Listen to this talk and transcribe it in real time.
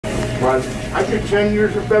But I did 10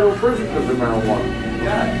 years in federal prison because of marijuana.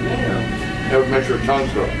 God damn. Never measured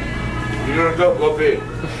tons though. You gonna go big.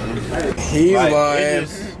 He's lying.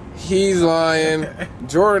 He's lying.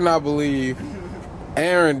 Jordan, I believe.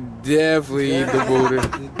 Aaron definitely eat the booty.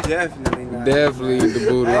 Definitely not. Definitely eat the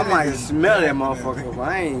booty. I might smell that motherfucker, but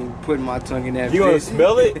I ain't putting my tongue in that. You gonna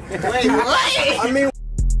smell it? Wait, what? I mean.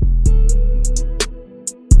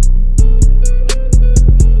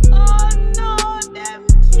 Oh no, that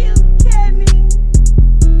killed Kenny.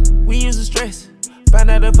 We use the stress, find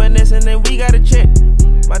out the finesse, and then we got a check.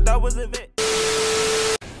 My thought was a vet.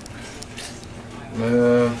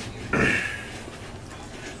 Man,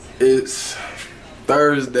 it's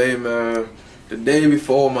Thursday, man. The day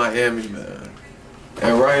before Miami, man.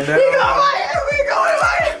 And right now, we going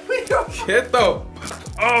Miami. Get the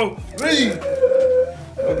oh, please.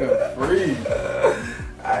 Fucking free.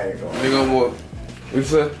 I ain't going. You gonna what? What you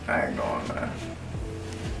said? I ain't going, man.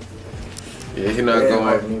 Yeah, he not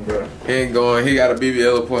going. Me, bro. He ain't going. He got a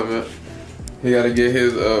BBL appointment. He got to get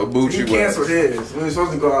his Bucci. He canceled his. We were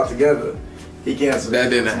supposed to go out together. He canceled.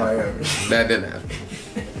 That didn't happen. Miami. That didn't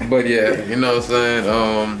happen. But yeah, you know what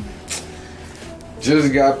I'm saying?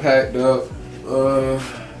 Just got packed up.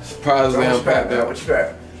 Surprisingly, I'm packed up. What you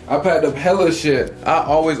packed? I packed up hella shit. I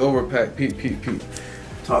always overpack. Peep.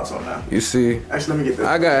 Talk to him now. You see? Actually, let me get this.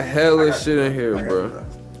 I got hella shit in here, bro.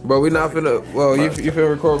 Bro, we not finna. Well, you finna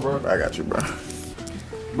record, bro? I got you, bro.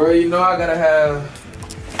 Bro, you know I gotta have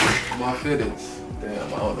my fitteds.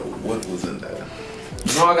 Damn, I don't know what was in there.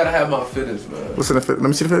 You know I gotta have my fitteds, man. What's in the fit? Let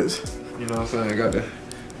me see the fits. You know what I'm saying? I got the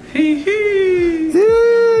hee. You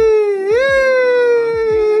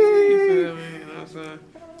feel me? You know what I'm saying?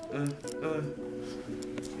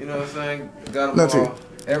 You know what I'm saying? Got them all.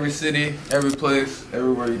 Every city, every place,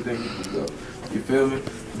 everywhere you think you can go. You feel me?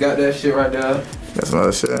 Got that shit right there. Got some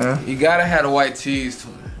other shit, man. You gotta have the white tees to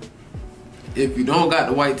it. If you don't got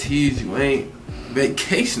the white tees, you ain't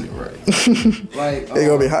vacationing right. Like, It's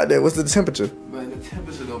gonna be hot there. What's the temperature? Man, the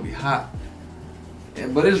temperature gonna be hot.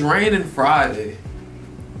 But it's raining Friday.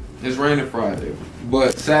 It's raining Friday.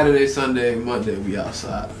 But Saturday, Sunday, Monday, we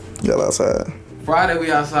outside. Y'all outside. Friday,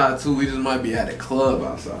 we outside too. We just might be at a club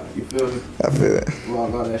outside. You feel me? I feel it.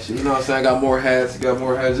 Rock all that shit. You know what I'm saying? I got more hats.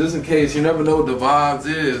 Just in case. You never know what the vibes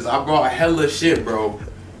is. I brought hella shit, bro.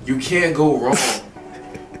 You can't go wrong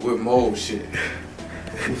with mold shit.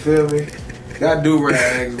 You feel me? Got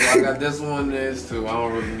do-rags, but I got this one, this too. I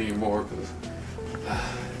don't really need more because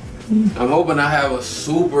I'm hoping I have a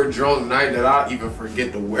super drunk night that I'll even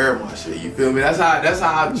forget to wear my shit. You feel me? That's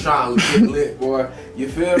how I'm trying to get lit, boy. You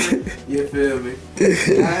feel me? You feel me? I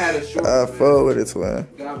had a short. I fuck with it, man.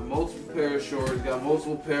 Got multiple pair of shorts, got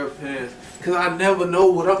multiple pair of pants. Cause I never know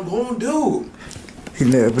what I'm gonna do. He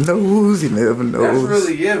never knows. He never knows. That's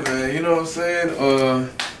really it, man. You know what I'm saying?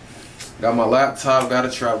 Got my laptop. Got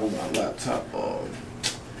to travel with my laptop.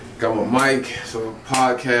 Got my mic, so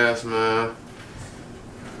podcast, man.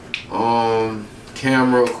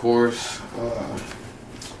 Camera, of course.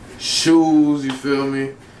 Shoes, you feel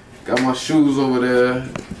me? Got my shoes over there.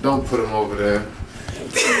 Don't put them over there.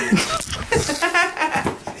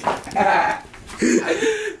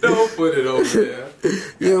 Don't put it over there.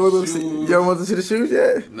 Y'all want to see the shoes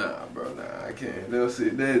yet? Nah, bro, nah, I can't. They'll see.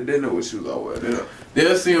 They know what shoes I wear.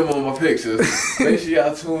 They'll see them on my pictures. Make sure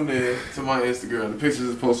y'all tune in to my Instagram. The pictures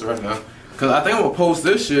is posted right now. Cause I think I'm gonna post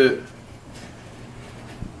this shit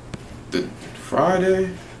the Friday.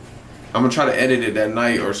 I'm gonna try to edit it that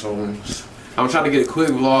night or so. I'm gonna try to get quick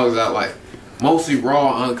vlogs out, like mostly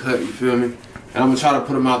raw, uncut. You feel me? And I'm gonna try to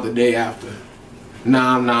put them out the day after.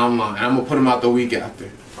 Nah, I'm lying. I'm gonna put them out the week after.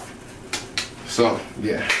 So,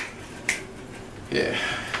 yeah. Yeah.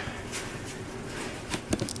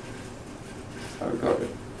 How to cover it?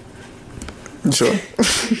 You sure?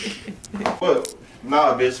 What?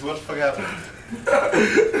 Nah, bitch. What the fuck happened?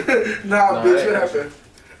 Nah, bitch, what happened?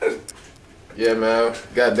 Yeah, man.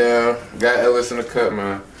 Got down. Got Ellis in the cut,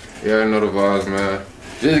 man. You already know the vibes, man.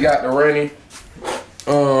 Just got the rainy.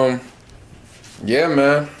 Yeah,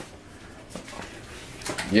 man.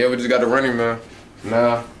 Yeah, we just got the running, man.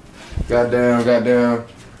 Nah, goddamn.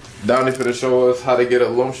 Donnie for to show us how to get a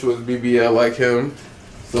lumptuous BBL like him.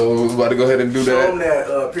 So we're about to go ahead and do that. Show him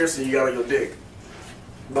that piercing you got on your dick.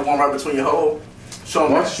 The one right between your hole. Show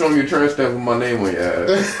him. Why don't you show me your turn stamp with my name on your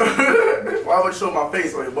ass? Why would you show my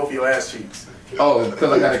face on both of your ass cheeks? Oh,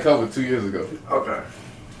 because I got it covered 2 years ago. Okay.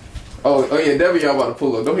 Oh yeah, Debbie, y'all about to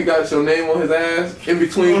pull up. Don't he got your name on his ass in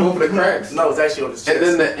between both of the cracks? No, it's actually on his chest. And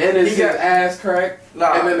then the end is his ass crack.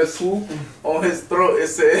 Nah. And then the swoop. On his throat it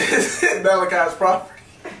says Malachi's property.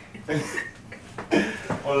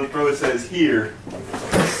 On the throat it says here.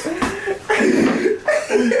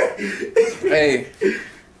 Hey,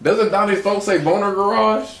 doesn't Donnie's folks say boner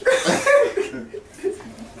garage?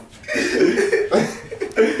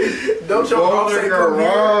 Don't your mouth say come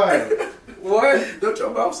here? What? Don't your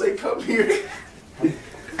mouth say come here?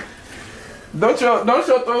 Don't your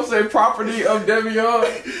throat say property of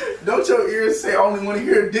Devion? Don't your ears say I only want to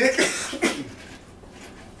hear dick?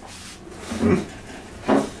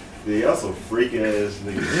 Yeah, y'all some freak ass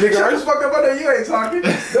niggas. Nigga, shut the fuck up, I know you ain't talking.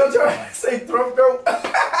 Don't your say throat goat?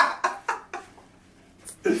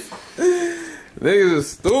 Niggas is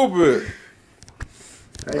stupid.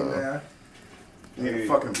 Hey man, nigga,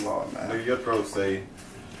 fucking vlog, man. Nigga, your throat say,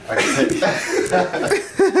 I can take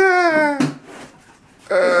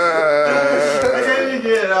I can't even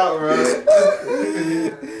get it out, bro.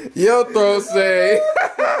 Your throat say.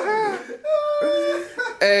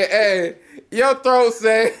 Hey, your throat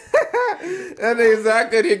say. That nigga said I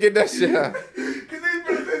couldn't even get that shit out. Cause he's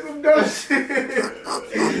gonna say some dumb shit.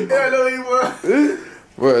 Yeah, I know he was.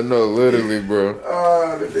 Bro, no, literally, bro.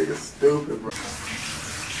 Oh, that nigga's stupid, bro.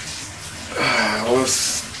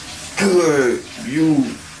 What's good? You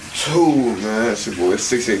too, man. It's your boy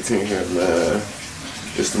 618 here, man.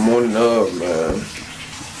 It's the morning of, man.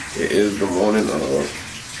 It is the morning of.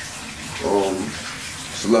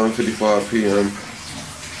 It's 11:55 p.m.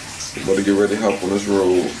 I'm about to get ready to hop on this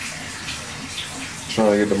road.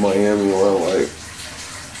 Trying to get to Miami around like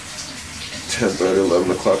 10:30,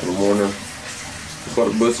 11 o'clock in the morning.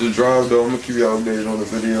 About to bust this drive though. I'm gonna keep y'all updated on the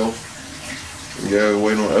video. Yeah,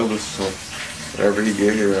 waiting on Ellis, so whenever he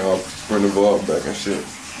get here, I'll bring the vlog back and shit.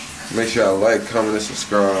 Make sure y'all like, comment, and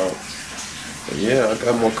subscribe. And yeah, I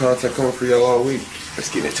got more content coming for y'all all week. Let's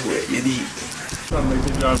get into it. You need. Trying to make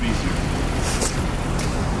the job easier.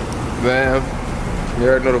 Man, you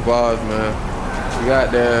already know the vibes, man. We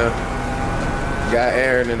got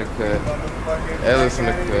Aaron in the cut, Ellis in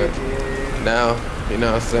the cut. Now, you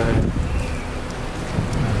know what I'm saying?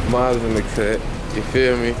 Miles in the cut, you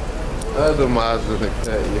feel me? Other Miles in the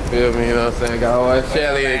cut, you feel me? You know what I'm saying? Got old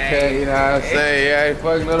Shelly in the cut, you know what I'm saying? Yeah, ain't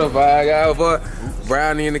fucking know the vibe. Got old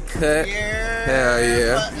Brownie in the cut. Hell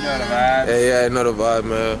yeah. You know the vibe. Yeah, I know the vibe,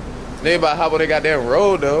 man. They about how about they got that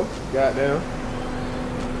road though. Goddamn.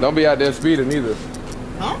 Don't be out there speeding either.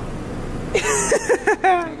 Huh?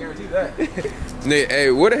 Can't guarantee that. Hey,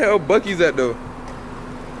 where the hell Bucky's at though?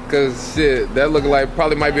 Cause shit, that look like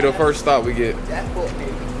probably might be the first stop we get. That book,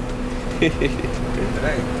 baby.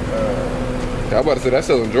 I'm about to say that's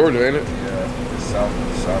still in Georgia, ain't it? Yeah, south.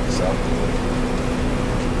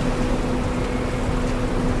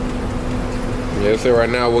 Yeah, so right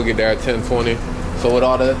now we'll get there at 10:20. So with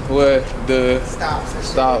all the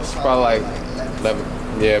stops probably like 11.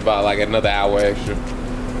 Yeah, about like another hour extra.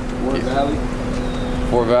 Fort Valley.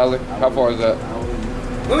 Fort Valley? How far is that?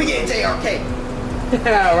 When we get JRK.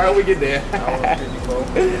 Alright, we get there. Hour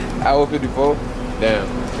 54. Hour 54? Damn.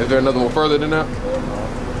 Is there another one further than that?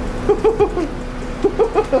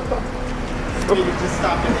 Just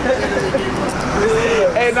stop it.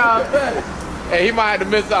 Hey, nah, hey, he might have to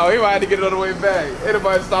miss out. He might have to get it on the way back.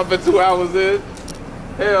 Anybody stop at 2 hours in?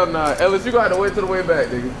 Hell nah. Ellis, you gotta wait till the way back,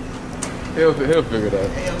 nigga. He'll figure it out. He'll figure it out.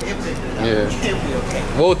 Yeah. He'll be okay.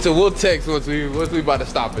 We'll text once we about to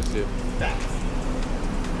stop and shit. Facts.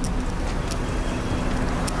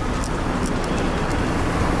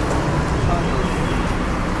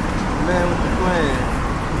 Man, what you playing?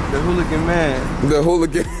 The hooligan man. The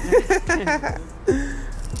hooligan.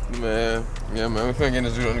 Man. Yeah, man. We finna get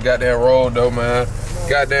this dude on the goddamn road, though, man.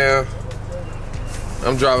 Goddamn.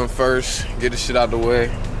 I'm driving first. Get this shit out the way.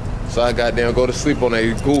 So I goddamn go to sleep on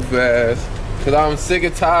that goof ass. Cause I'm sick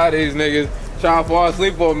and tired of these niggas trying to fall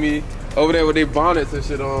asleep on me over there with their bonnets and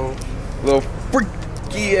shit on. Little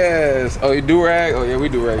freaky ass. Oh, you do rag? Oh, yeah, we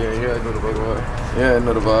do rag. Yeah, I know the vibe. Yeah, I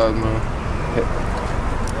know the vibes, man.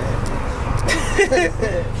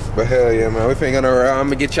 But hell yeah, man. We finna gonna I'm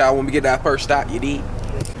gonna get y'all when we get that first stop, you need.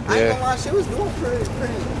 I ain't gonna lie, she was doing pretty.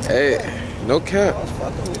 Hey, no cap. I was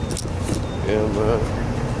fucking with you. Yeah, man.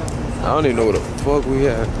 I don't even know what the fuck we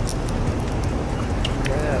had.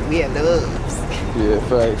 Yeah, we had loves. Yeah,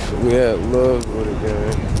 facts. We had loves with it,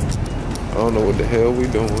 gang. I don't know what the hell we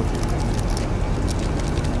doing.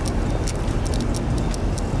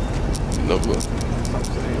 Number.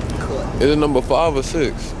 Is it number 5 or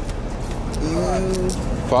 6?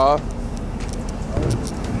 5?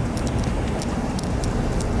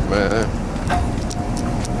 Man.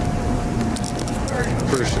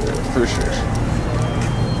 Appreciate it.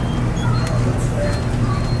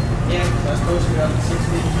 Yeah, that's supposed to be on 6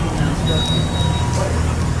 feet.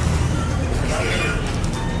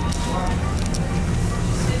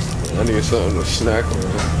 I need something to snack on.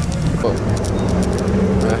 Fuck.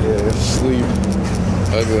 I had sleep.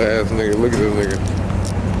 Ugly ass nigga. Look at this nigga.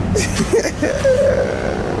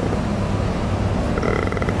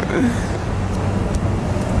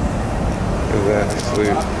 His ass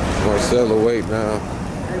asleep. Marcel awake now.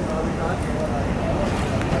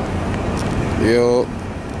 Yo.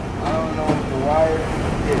 I don't know if the wire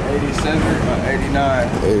get 87 or 89.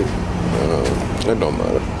 It don't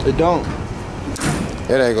matter. It don't.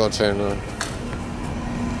 It ain't gonna change nothing.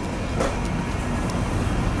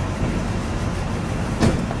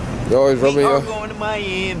 You always rubbing your. Going to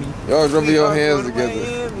Miami. You always rubbing your hands together.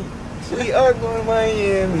 Miami. We are going to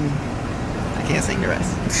Miami. I can't sing the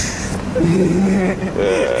rest.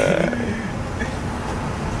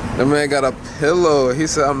 That man got a pillow. He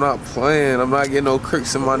said, "I'm not playing. I'm not getting no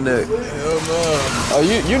cricks in my neck." Hell no. Oh,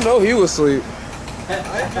 you know he was asleep. I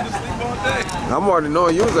ain't been asleep all day. I'm already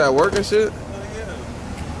knowing you was at work and shit.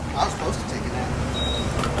 I was supposed to take a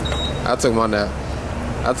nap. I took my nap.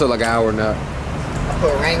 I took like an hour nap. I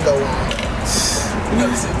put Rango on.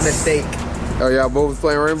 Mistake. Oh, y'all both was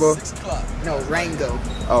playing Rainbow? 6 o'clock. No, Rango.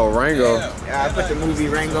 Oh, Rango. Yeah, I put the movie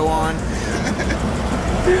Rango on.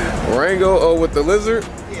 Rango, oh, with the lizard?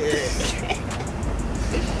 Yeah.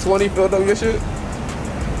 20 filled up your shit?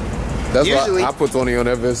 That's Usually. why I put 20 on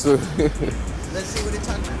that bitch too. Let's see what it's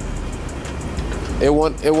talking about.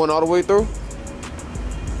 It went all the way through?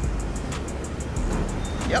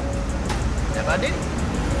 Yep. If I did.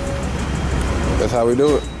 That's how we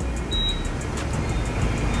do it.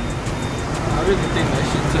 I really think that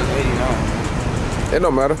shit took 89. It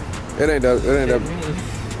don't matter. It ain't that.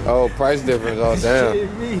 Oh, price difference. Oh, damn.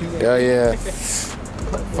 Shit, me, man. Yeah.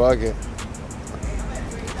 Fuck it.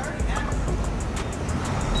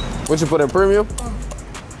 What you put in premium?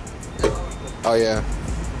 Oh, yeah.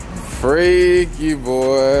 Freaky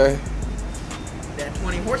boy. That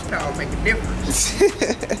 20 horsepower make a difference.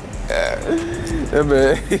 Yeah,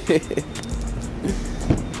 man.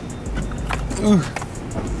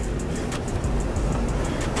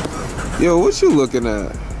 Yo, what you looking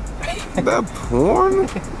at? That porn?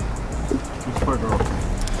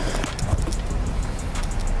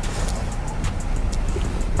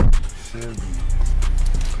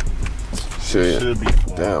 Shit. Should be.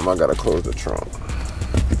 Damn, I gotta close the trunk.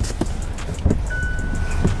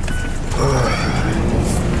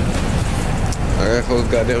 I gotta close the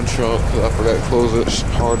goddamn trunk because I forgot to close it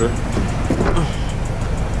harder.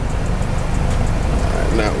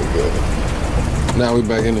 Alright, now we good. Now we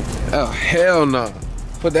back in it. Oh, hell no.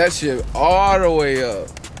 Put that shit all the way up.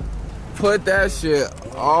 Put that shit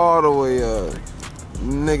all the way up.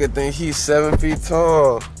 Nigga think he's 7 feet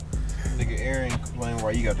tall. Nigga, Aaron complain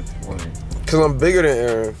why you got the 20. Cause I'm bigger than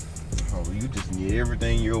Aaron. Oh, you just need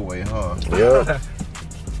everything your way, huh? Yep.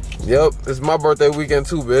 Yep. It's my birthday weekend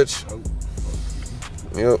too, bitch.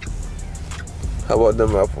 Yep. How about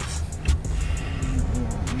them apples?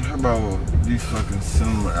 How about these fucking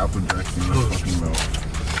cinnamon apple jacks in your fucking mouth?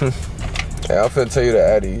 Hey, I'm finna tell you the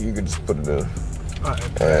Addy. You can just put it in.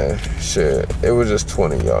 And shit, it was just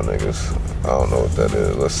 20, y'all niggas. I don't know what that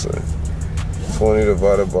is. Let's see. 20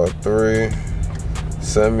 divided by 3.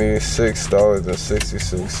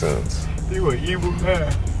 $76.66. You an evil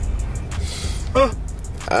man.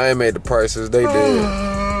 I ain't made the prices. They did.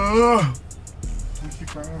 What you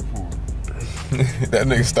crying for? That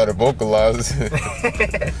nigga started vocalizing.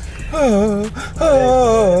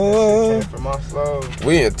 From my slow.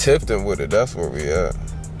 We in Tifton with it. That's where we at.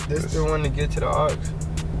 This the one to get to the aux.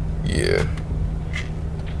 Yeah.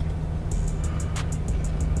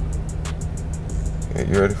 Yeah,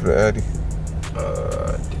 you ready for the Addy? Do you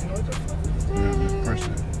know what the fuck? Yeah, just press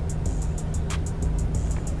it.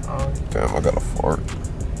 Damn, I got a fart.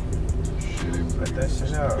 Shit, Let that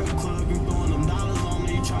shit out.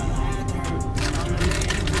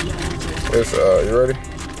 It's you ready?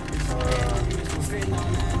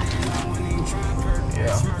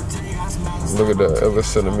 Yeah. Look at that. Ever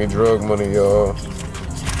sending me drug money, y'all.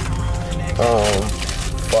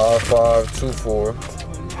 5524.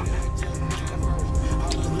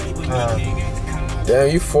 Damn,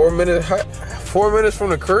 you 4 minutes. 4 minutes from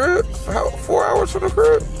the crib? How? 4 hours from the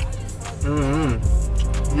crib?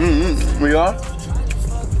 we are?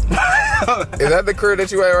 Is that the crib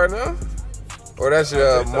that you at right now? Or that's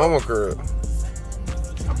your mama crib? I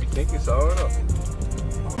be thinking so. Hold up.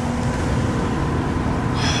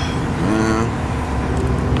 Man,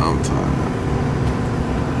 I'm tired.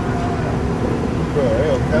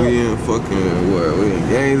 We in fucking what? We in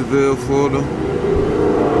Gainesville, Florida.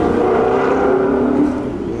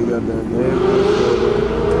 We got that Gainesville, Florida.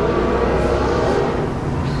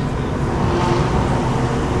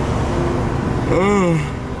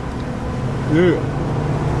 Yeah.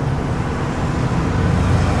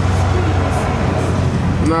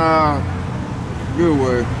 nah, get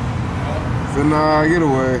away. Said, nah, get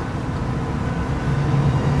away.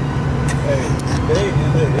 Hey,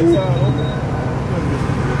 it's all open.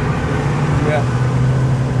 Yeah.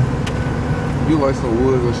 You like some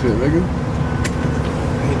woods and shit, nigga?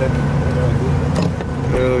 Ain't nothing.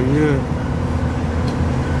 Hell yeah.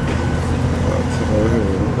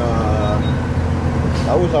 Nah.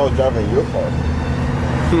 I wish I was driving your car.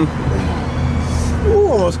 Ooh,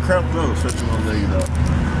 almost cramped up, stretching my legs out.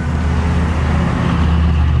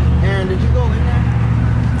 Aaron, did you go in there?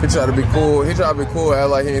 He tried to be cool. He tried to be cool, act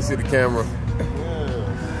like he didn't see the camera.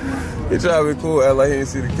 Yeah. He tried to be cool, act like he didn't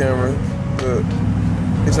see the camera. But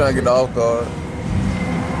he trying to get the off guard.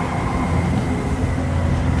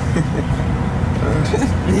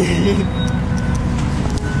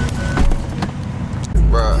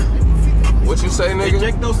 Bruh, what you say, nigga? Hey,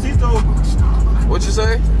 Jake, those seats though. What you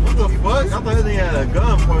say? What the fuck? I thought he had a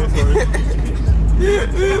gun pointed for it.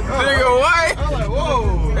 Nigga, what? I'm like,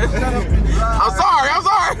 whoa. I'm sorry. I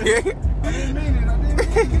didn't mean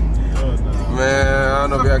it. Man, I don't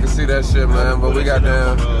know if y'all can see that shit, man, but we got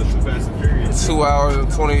down 2 hours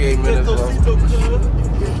and 28 minutes, bro.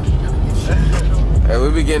 Hey, we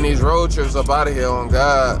be getting these road trips up out of here on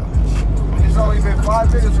God. It's only been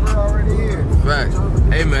 5 minutes. We're already here. Facts.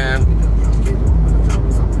 Hey, man.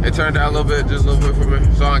 It turned out a little bit, just a little bit for me,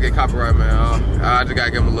 so I don't get copyright, man. I just gotta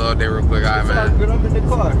give him a little day real quick. All right, man. Get up in the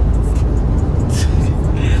car.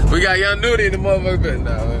 We got Young Nudie in the motherfucker, but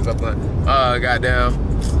no, stop playing. Goddamn.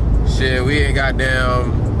 Shit, we ain't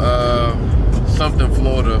goddamn something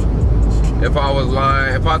Florida. If I was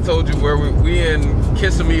lying, if I told you where we in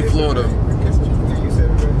Kissimmee, Florida.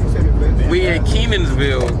 We in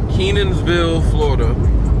Kenansville, Florida.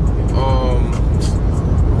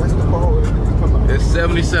 It's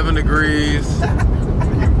 77 degrees.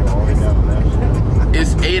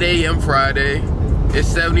 It's 8 a.m. Friday. It's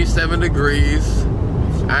 77 degrees.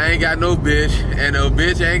 I ain't got no bitch, and no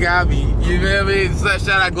bitch ain't got me. You feel me? So,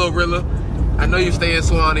 shout out Glorilla. I know you stay in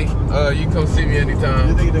Swanee. You come see me anytime.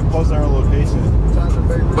 You think they post our location?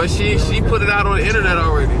 But she put it out on the internet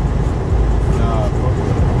already. Nah, fuck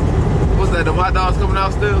it. What's that? The hot dogs coming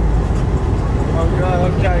out still? Oh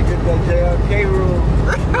God, I'm trying to get that JRK room.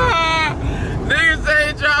 Niggas say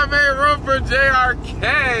he trying to make room for JRK.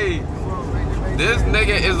 This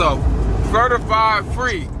nigga is a certified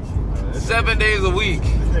freak. 7 days a week.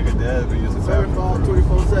 This nigga dad be using certified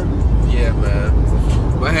 24/7. Yeah, man.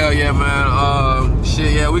 But hell yeah, man.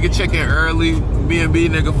 Shit, yeah, we can check in early. B&B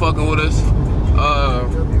nigga fucking with us.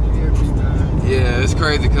 Yeah, it's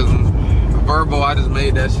crazy because Verbo, I just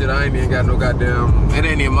made that shit. I ain't even got no goddamn. It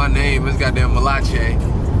ain't even my name. It's goddamn Malache.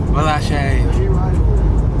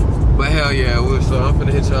 But hell yeah, so I'm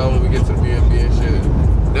finna hit y'all when we get to the B&B and shit.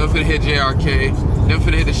 Then I'm finna hit JRK. Then I'm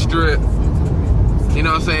finna hit the strip. You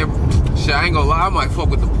know what I'm saying? Shit, I ain't gonna lie, I might fuck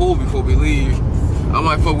with the pool before we leave. I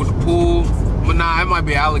might fuck with the pool, but nah, it might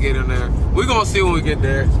be alligator in there. We gonna see when we get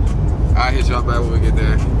there. I'll hit y'all back when we get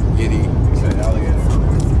there. Giddy. You said alligator.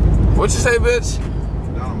 What you say, bitch?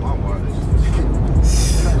 Down my water.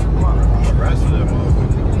 I'm wrestling that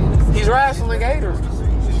motherfucker. He's wrestling gators.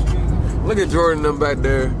 Look at Jordan them back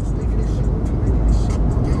there.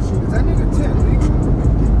 That nigga 10,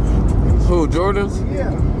 nigga. Who, Jordan's?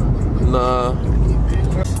 Yeah. Nah.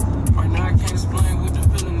 Right now I can't explain what the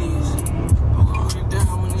feeling is. I'm hold it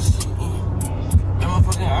down when this shit in. That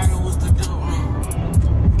motherfucking idol was the dope man.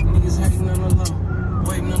 Niggas hating on the low,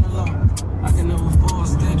 waiting on the low. I can never fall,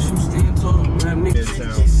 stay true, stand tall. Rap niggas.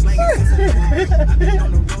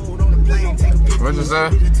 What you say?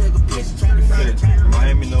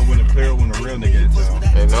 Miami know when the clear, when the real nigga in town.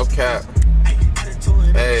 Ain't no cap.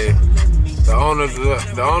 Hey, the owners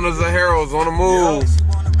of Herald's on the move.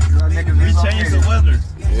 We changed the weather.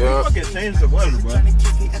 Yeah. We fucking changed the weather, bro. I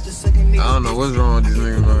don't know what's wrong with these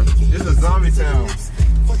niggas, man. This is zombie town.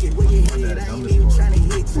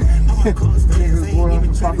 Niggas going on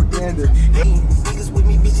for propaganda.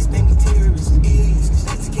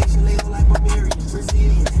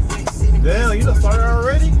 Damn, you done started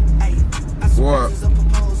already? What?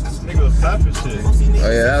 Nigga was slapping shit.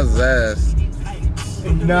 Oh yeah, that's his ass.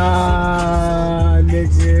 Nah,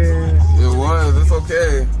 nigga. It was, it's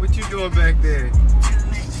okay. What you doing back there?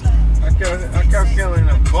 I kept feeling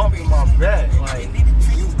a bump in my back. Like,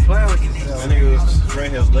 you playing with yourself. That nigga was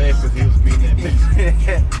spraying his leg because he was beating that bitch.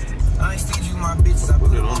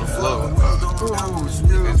 Put it on the floor.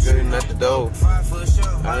 It's getting at the door.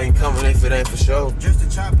 I ain't coming if it ain't for show.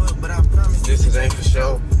 This is ain't for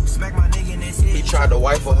show. He tried to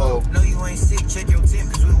wipe a hoe. No, you ain't sick. Check your temp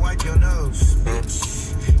because we wipe your nose.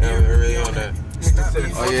 Yeah, we're really on that.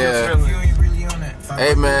 Oh yeah. You ain't really on that.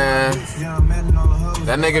 Hey man,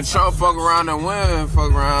 that nigga Trump fuck around and win,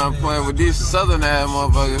 fuck around playing with these southern ass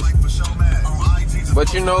motherfuckers.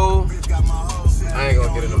 But you know, I ain't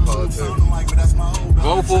gonna get into politics.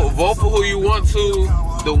 Vote for who you want to.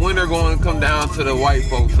 The winner going to come down to the white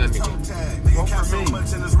folks anyway. Vote for me.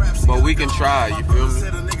 But we can try, you feel me?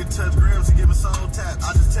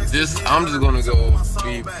 I'm just gonna go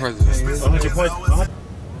be president. 100 points.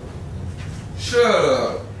 Shut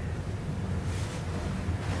up.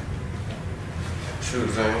 Shoot,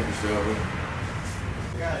 Zane, you feel me?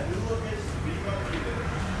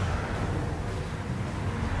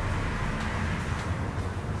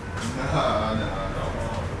 Nah.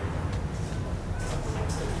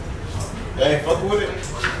 Hey, fuck with it.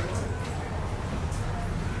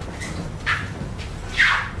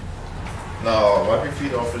 No, wipe your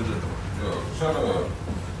feet off of the. Yo, shut up.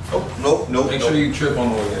 Nope. Make sure you trip on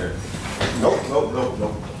the way there. Nope.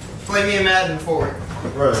 Play me in Madden for it.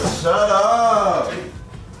 Bro, shut up.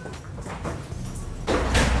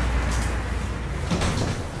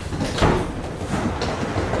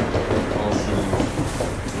 No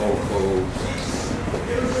shoes, no clothes.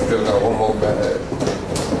 Still got one more bag.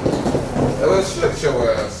 Hey, let's shut your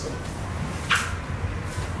ass up.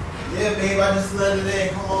 Yeah, babe, I just let it in.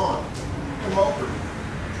 Come on. Come over.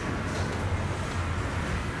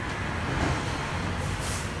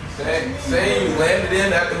 Saying you landed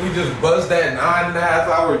in after we just buzzed that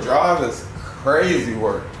 9.5-hour drive is crazy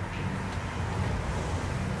work.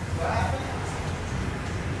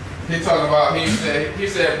 He talking about, he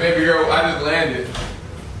said, baby girl, I just landed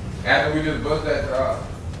after we just buzzed that drive.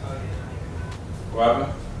 What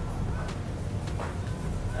happened?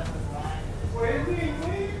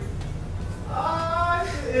 Wait. Ah,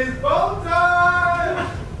 it's bow time!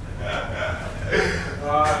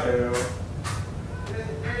 Ah, hell.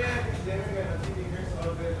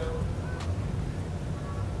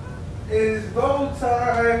 It's bow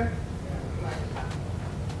time!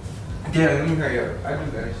 Yeah, let me hurry up. I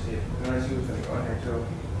just got shit. Unless you was gonna go ahead, Joe.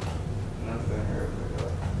 I'm gonna hurry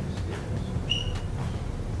up.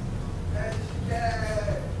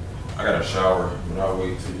 I got a shower, but I'll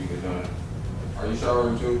wait till you get done. Are you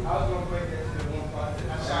showering too? I was gonna break that shit at one part. I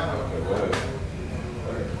showered. Okay, go ahead.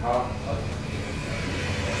 Huh?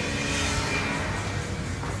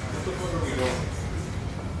 What the fuck are we doing?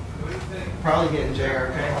 Probably getting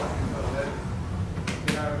JRK.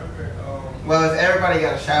 Well, if everybody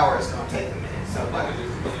got a shower, it's gonna take a minute. So, like,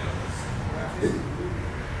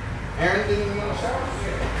 Aaron didn't even want a shower.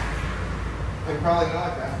 They probably not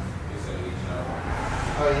like that.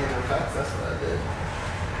 Oh yeah, no, that's what I did.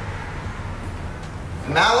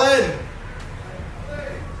 Malin!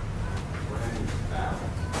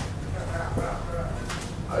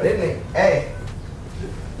 Oh, didn't he? Hey.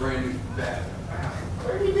 Brand new bag.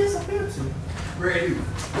 Where did he disappear to? Brand new.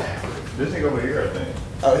 This thing over here, I think.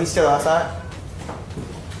 Oh, he's still outside?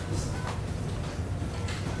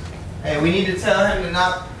 Hey, we need to tell him to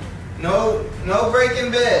not, no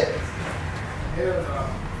breaking bed. Hell no.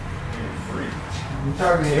 Free. I'm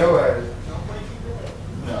talking to your ass.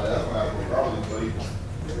 No, that's why regardless, buddy.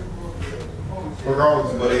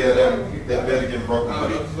 Regardless, buddy, yeah, that bed again broken,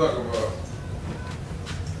 buddy. What you talking about?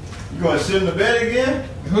 You gonna sit in the bed again?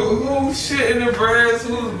 Who shit in the breads?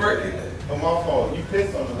 Who's breaking it? Oh, my fault. You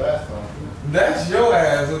pissed on the last time. That's your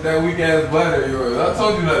ass with that weak ass bladder of yours. I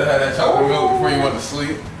told you not to have that chocolate milk before you went to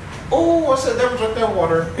sleep. Oh, I said never drink that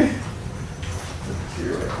water. You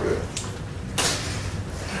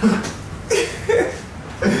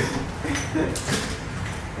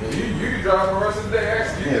can drive for the rest of the day,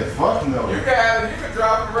 actually. Yeah, fuck no. You can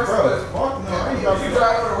drive for the rest of the day. Fuck no. You can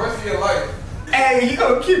drive for the rest of your life. Hey, you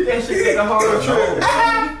gonna keep that shit in the whole trip.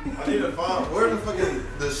 I need to find, where the fuck is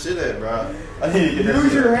the shit at, bro? I need to get that Use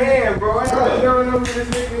shit. your hand, bro. I don't know who this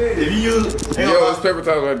nigga is. If you use, Yo, it's paper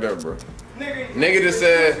towels right there, bro. Nigga just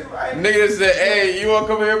said, hey, you wanna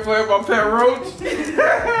come here and play with my pet roach?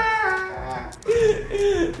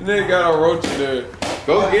 Nigga got a roach in there.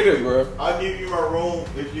 Go get it, bro. I'll give you my room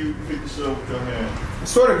if you pick the shit up with your hand. I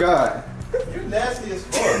swear to God. You nasty as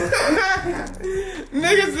fuck.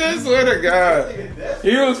 Nigga said, swear to God.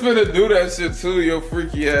 He was finna do that shit too, your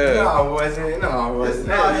freaky ass. No, I wasn't.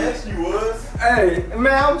 Nah, yes, you was. Hey,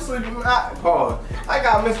 man, I'm sleeping. Pause. I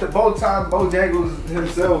got Mr. Bojangles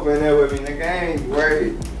himself in there with me, nigga. I ain't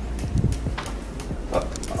worried.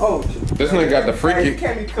 Oh, shit. This nigga got the Hey, freaky. you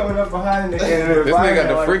can't be coming up behind the This nigga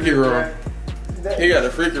got the freaky room. He got the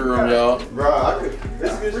freaky room, y'all. Bro,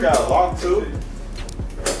 this bitch got a lock too.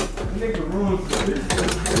 Nigga rules. This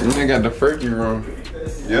nigga got the freaky room.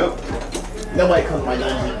 Yep. Nobody comes to my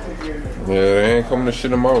dungeon. Yeah, they ain't coming to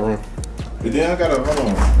shit in my room. But then I gotta, hold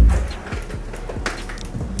on.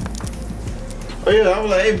 Oh yeah, I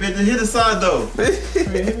was like, hey bitch, hit the side though.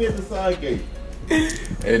 Hit me at the side gate.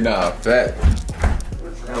 Hey, nah, fat.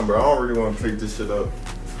 Damn, bro, I don't really want to pick this shit up.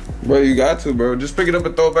 Bro, you got to, bro. Just pick it up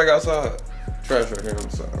and throw it back outside. Trash right here on the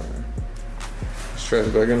side. Right here. Just trash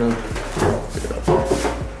back in there.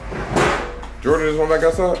 Jordan just went back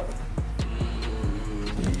outside?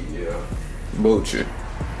 Yeah. Bullshit.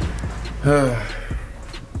 Yeah,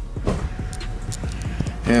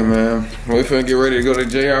 man. We finna get ready to go to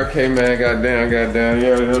JRK, man. Goddamn. You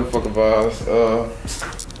already know the fucking vibes.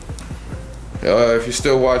 If you're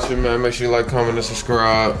still watching, man, make sure you like, comment, and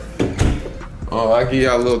subscribe. I give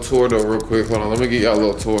y'all a little tour though, real quick. Hold on, let me give y'all a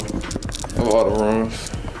little tour of all the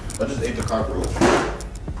rooms. I just ate the cockroach.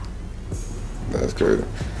 That's crazy.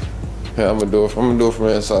 Yeah, I'm gonna do it from the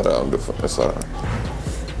inside out. I'm gonna do it from the inside out.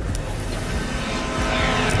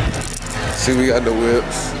 See, we got the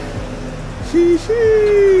whips.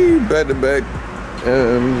 Shee, back to back.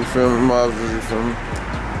 You feel me? Mobs, you feel me?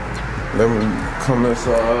 Let me come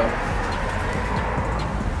inside.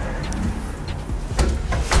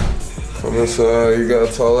 Come inside, you got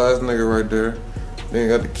a tall ass nigga right there. Then you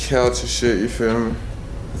got the couch and shit, you feel me?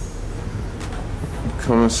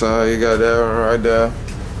 Come inside, you got that one right there.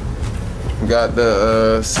 You got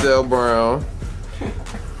the Cell Brown.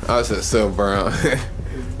 I said Cell Brown. It's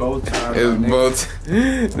bow time. It's bow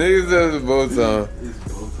time. Niggas said it's bow time. It's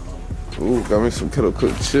bow time. Ooh, got me some kettle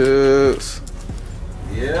cooked chips.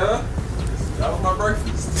 Yeah. That was my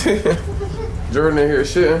breakfast. Jordan in here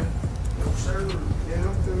shitting.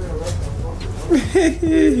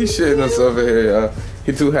 He shitting himself in here, y'all.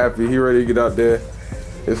 He too happy. He ready to get out there.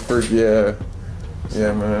 His freak, yeah.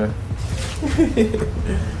 Yeah, man.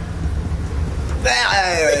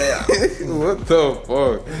 What the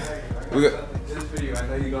fuck? We got This video, I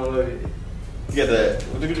know you gonna love it. You got that?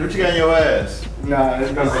 What you got in your ass? Nah,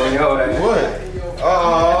 it's gonna be on your ass. What?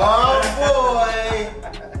 Oh boy!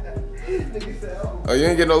 Oh, you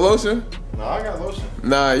ain't get no lotion? No, I got lotion.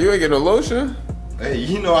 Nah, you ain't get no lotion? Hey,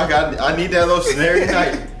 you know I need that lotion every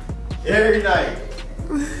night. Every night.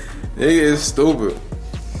 Nigga is stupid.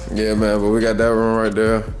 Yeah, man, but we got that room right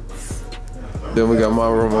there. Then we got my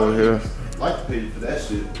room over here. I like to pay for that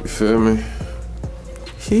shit. You feel me?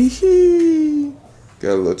 Hee hee.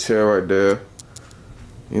 Got a little chair right there.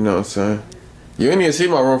 You know what I'm saying? You ain't even see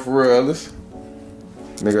my room for real, Ellis.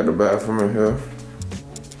 They got the bathroom in here.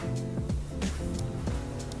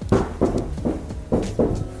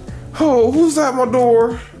 Oh, who's at my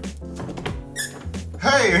door?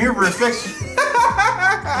 Hey, I'm here for inspection.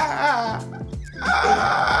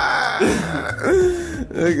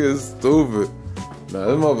 Nigga stupid. Nah,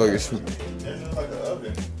 this motherfucker That's like an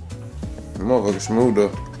oven. this motherfucker smooth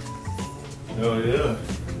though. Oh yeah.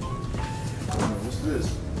 What's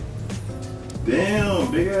this?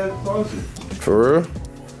 Damn, big ass faucet. For real?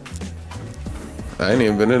 I ain't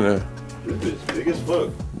even been in there. This bitch big as fuck.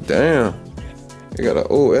 Damn. They got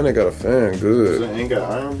and they got a fan. So Good. ain't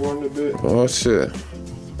got iron board in the bit. Oh shit.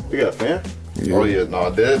 You got a fan? Yeah. Oh yeah, no,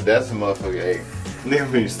 that's a motherfucker. Hey,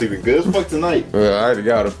 nigga been sleeping good as fuck tonight. Well, I already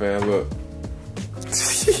got a fan. Look.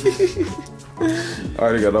 I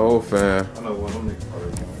already got the whole fan. I know one of them niggas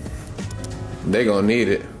probably. They gonna need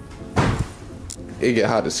it. It get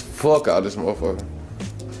hot as fuck out this motherfucker.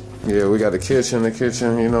 Yeah, we got the kitchen,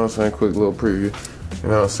 you know what I'm saying? Quick little preview. You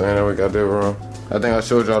know what I'm saying? Then we got that room. I think I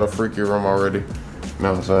showed y'all the freaky room already. You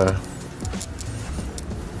know what I'm saying?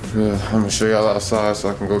 Yeah, I'm gonna show y'all outside so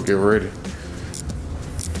I can go get ready.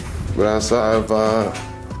 But outside,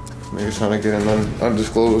 niggas trying to get in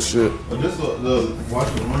undisclosed shit. But this the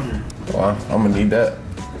washing laundry. Oh, I'm gonna need that.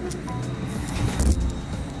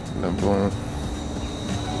 Then boom.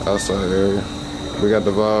 Outside area. We got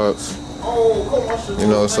the vibes. Oh, come on, You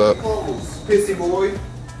know what's up. Pissy boy.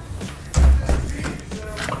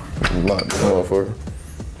 Lock this motherfucker.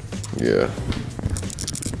 Yeah.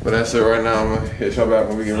 But that's it right now. I'm gonna hit y'all back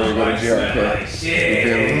when we get ready to go to JRK. You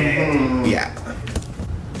feel me? Yeah.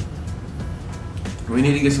 We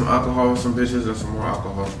need to get some alcohol, some bitches, and some more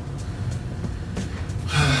alcohol.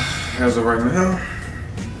 As of right now,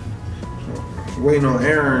 waiting on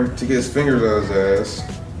Aaron to get his fingers out his ass.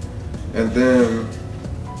 And then...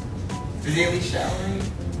 Is he at least showering?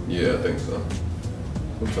 Yeah, I think so.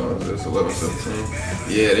 What time is this? 11:17.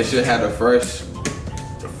 Yeah, they should have the fresh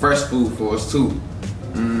food for us too.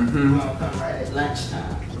 Mm-hmm. I'll come right at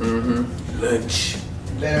lunchtime. Mm-hmm. Lunch.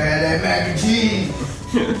 Better have that mac and cheese.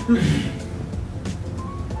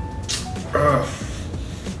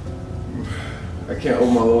 I can't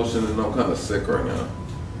hold my lotion and I'm kind of sick right now.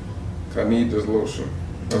 I need this lotion.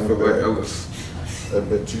 I feel like Ellis. I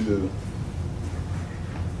bet you do.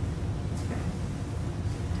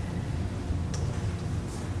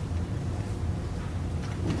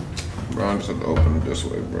 Bro, I'm just gonna open it this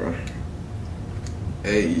way, bro.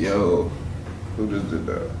 Hey, yo. Who just did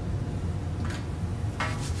that?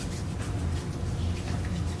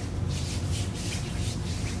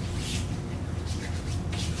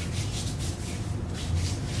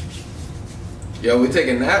 Yo, we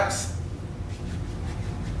taking naps?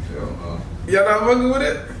 Hell no. Y'all not fucking with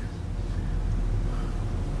it?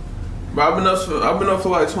 Bro, I've been up for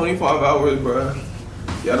like 25 hours, bro.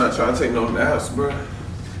 Y'all not trying to take no naps, bro.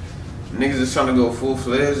 Niggas just trying to go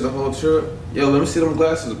full-fledged the whole trip. Yo, let me see them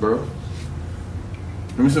glasses, bro.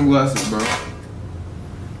 Let me see them glasses, bro.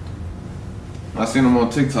 I seen them on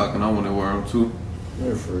TikTok and I want to wear them too.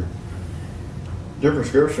 They're free. Different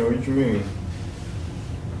prescription, what you mean?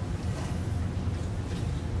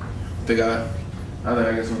 I think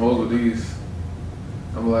I get some hoes with these.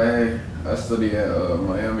 I'm like, hey, I study at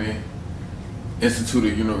Miami Institute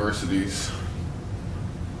of Universities.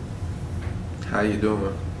 How you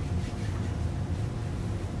doing?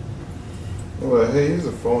 Well, hey, he's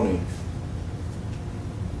a phony.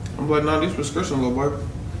 I'm like, nah, these prescriptions, little boy.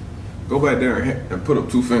 Go back there and put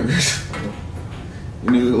up 2 fingers.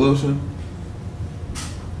 You need a lotion?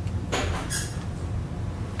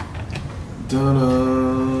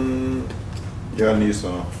 Dun-dun. Yeah, I need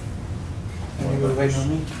some. You was waiting on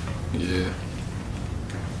me? Yeah.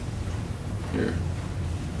 Here.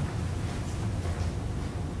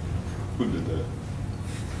 Who did that?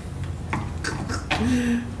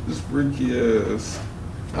 This freaky ass.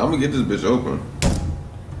 I'm gonna get this bitch open.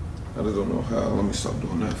 I just don't know how. Let me stop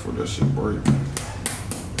doing that before that shit break.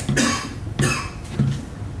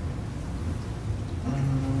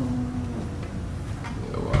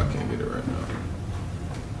 Yeah, well, I can't get it right now.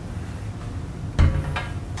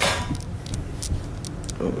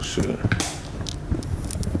 Oh shit.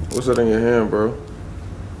 What's that in your hand, bro?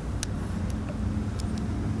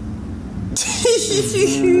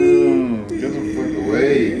 Get the fuck away.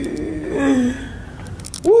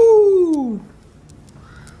 Woo!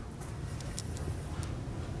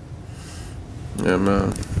 Yeah,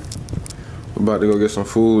 man. We're about to go get some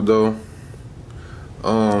food, though.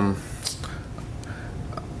 I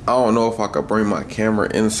don't know if I could bring my camera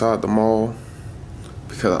inside the mall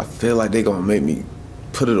because I feel like they gonna make me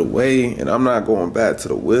put it away, and I'm not going back to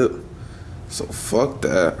the whip. So fuck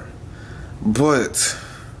that. But.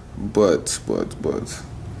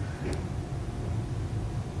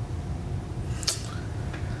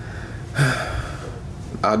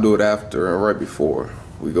 I'll do it after and right before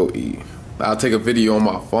we go eat. I'll take a video on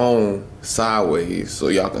my phone sideways so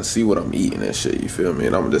y'all can see what I'm eating and shit, you feel me?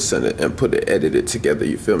 And I'm gonna just send it and put it, edit it together,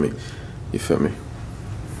 you feel me? You feel me?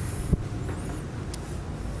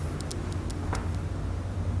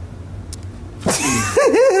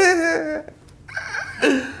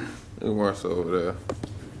 There's worse over there.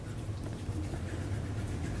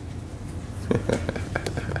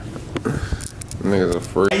 Niggas are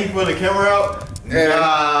free. You put the camera out? Hey,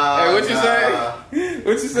 Nah, hey, what you nah. say?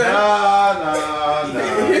 What you say? Nah.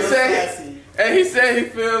 He said he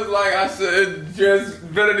feels like I should dress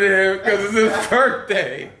better than him because it's his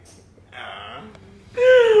birthday.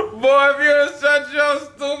 Boy, if you don't shut your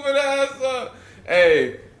stupid ass up.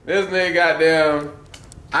 Hey, this nigga goddamn.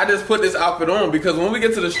 I just put this outfit on because when we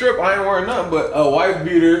get to the strip, I ain't wearing nothing but a white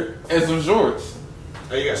beater and some shorts.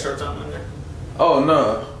 Oh, you got shirts on under? Oh,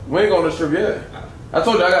 no. We ain't going to the strip yet. I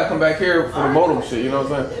told you I got to come back here for the modem shit, you know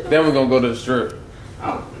what I'm saying? Then we're going to go to the strip.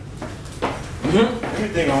 Oh.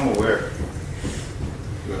 Anything I'm gonna wear.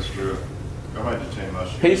 That's true. I might just change my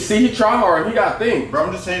shoes. He try hard. He got things. Bro,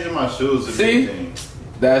 I'm just changing my shoes to See? anything.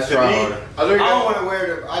 That's try hard. I don't want to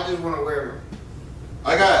wear them. I just want to wear them.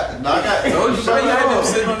 I got. Oh, you had him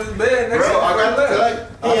sitting on his bed next to him. I got.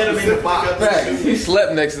 He had him in the box. Facts. He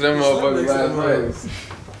slept next to them motherfuckers last night.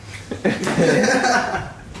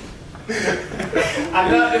 I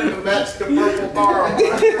got him to match the purple car.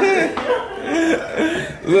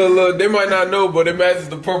 Look, they might not know, but it matches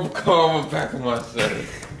the purple car on the back of my shirt.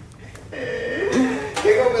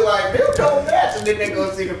 They gonna be like, "Bill don't match," and then they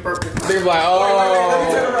go see the purple car. They be like,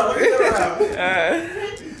 oh. Let me turn around.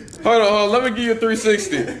 Hold on, let me give you a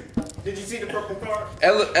 360. Did you see the purple car?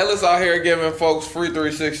 Ellis out here giving folks free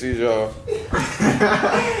 360s, y'all.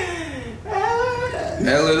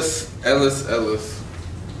 Ellis.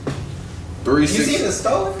 360. You see the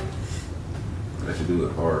stove? That should do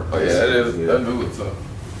look hard. Oh yeah, that do look tough.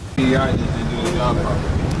 Yeah, I just didn't do the job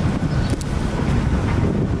properly.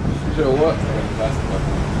 You sure what?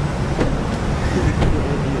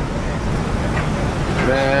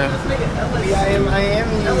 Man. I am.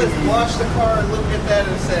 Ellis washed the car and looked at that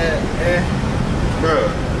and said,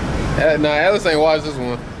 Bruh. Nah, Ellis ain't watched this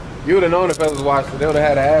one. You would have known if Ellis watched it. They would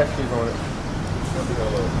have had an ass cheek on it.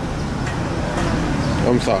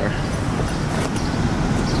 I'm sorry.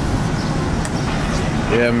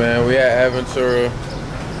 Yeah, man, we at Aventura.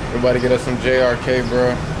 We about to get us some JRK, bro.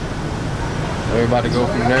 We about to go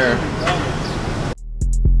from there.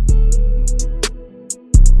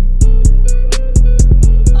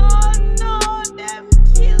 Oh no, them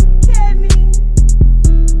killed Kenny.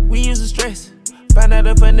 We use the stress. Find out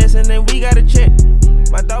the finesse and then we got to check.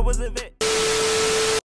 My dog was a vet.